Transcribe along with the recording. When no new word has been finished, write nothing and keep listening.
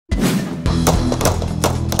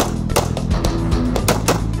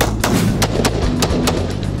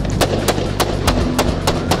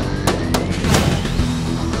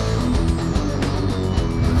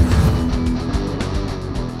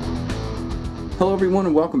Hello everyone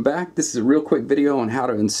and welcome back. This is a real quick video on how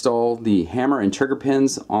to install the hammer and trigger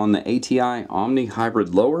pins on the ATI OMNI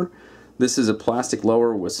hybrid lower. This is a plastic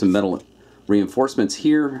lower with some metal reinforcements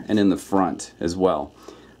here and in the front as well.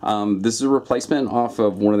 This is a replacement off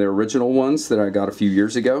of one of the original ones that I got a few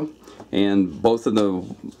years ago, and both of the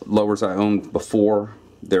lowers I owned before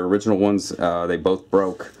their original ones, they both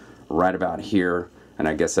broke right about here, and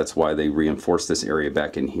I guess that's why they reinforced this area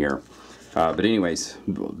back in here. But anyways,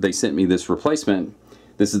 they sent me this replacement.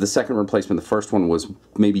 This is the second replacement. The first one was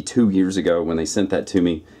maybe 2 years ago when they sent that to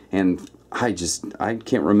me, and I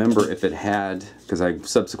can't remember if it had, because I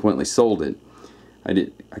subsequently sold it. I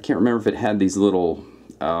can't remember if it had these little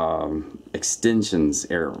extensions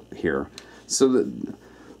here. So that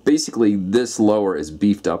basically this lower is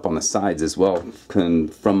beefed up on the sides as well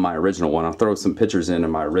from my original one. I'll throw some pictures in of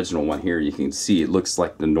my original one here. You can see it looks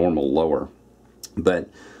like the normal lower.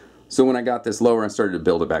 So when I got this lower, I started to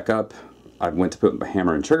build it back up. I went to put my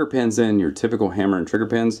hammer and trigger pins in, your typical hammer and trigger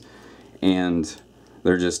pins, and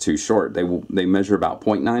they're just too short. They measure about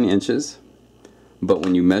 0.9 inches, but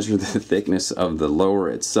when you measure the thickness of the lower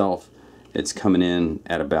itself, it's coming in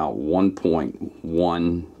at about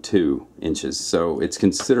 1.12 inches. So it's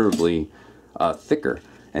considerably thicker.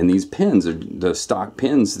 And these pins, the stock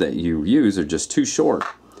pins that you use, are just too short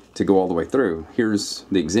to go all the way through. Here's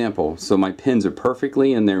the example. So my pins are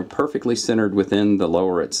perfectly, and they're perfectly centered within the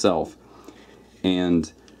lower itself,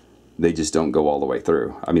 and they just don't go all the way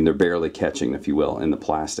through. I mean, they're barely catching, if you will, in the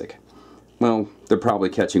plastic. Well, they're probably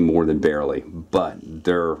catching more than barely, but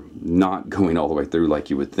they're not going all the way through like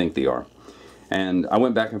you would think they are. And I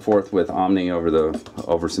went back and forth with OMNI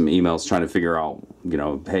over some emails trying to figure out, you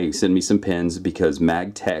know, hey, send me some pins, because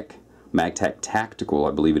Magtech Tactical,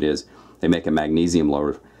 I believe it is, they make a magnesium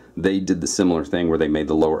lower. They did the similar thing where they made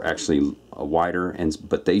the lower actually wider,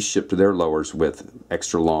 but they shipped their lowers with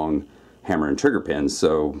extra long hammer and trigger pins,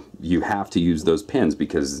 so you have to use those pins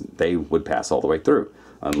because they would pass all the way through,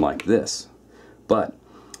 unlike this. But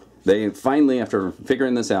they finally, after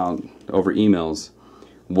figuring this out over emails,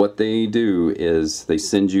 what they do is they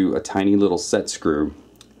send you a tiny little set screw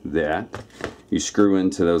that you screw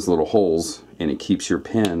into those little holes, and it keeps your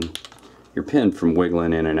pin from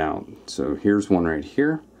wiggling in and out. So here's one right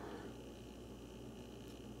here.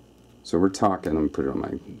 So we're talking, let me put it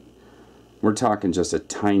on we're talking just a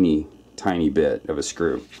tiny bit of a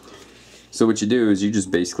screw. So what you do is you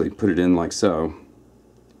just basically put it in like so,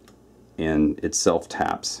 and it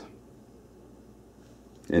self-taps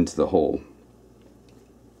into the hole.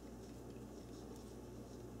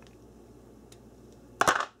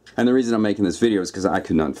 And the reason I'm making this video is because I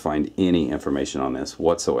could not find any information on this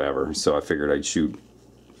whatsoever. So I figured I'd shoot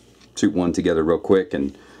one together real quick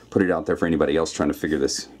and put it out there for anybody else trying to figure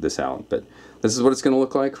this out. But this is what it's going to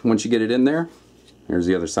look like once you get it in there. Here's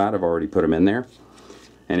the other side. I've already put them in there.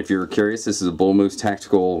 And if you're curious, this is a Bull Moose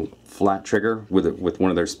Tactical flat trigger with one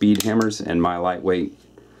of their speed hammers and my lightweight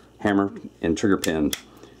hammer and trigger pin.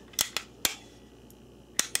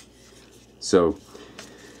 So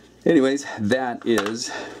anyways, that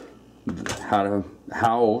is how to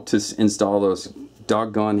install those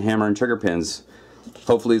doggone hammer and trigger pins.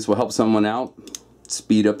 Hopefully this will help someone out,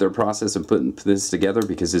 speed up their process of putting this together,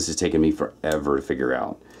 because this has taken me forever to figure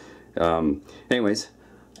out. Anyways,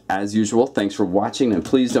 as usual, thanks for watching, and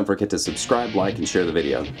please don't forget to subscribe, like, and share the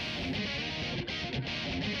video.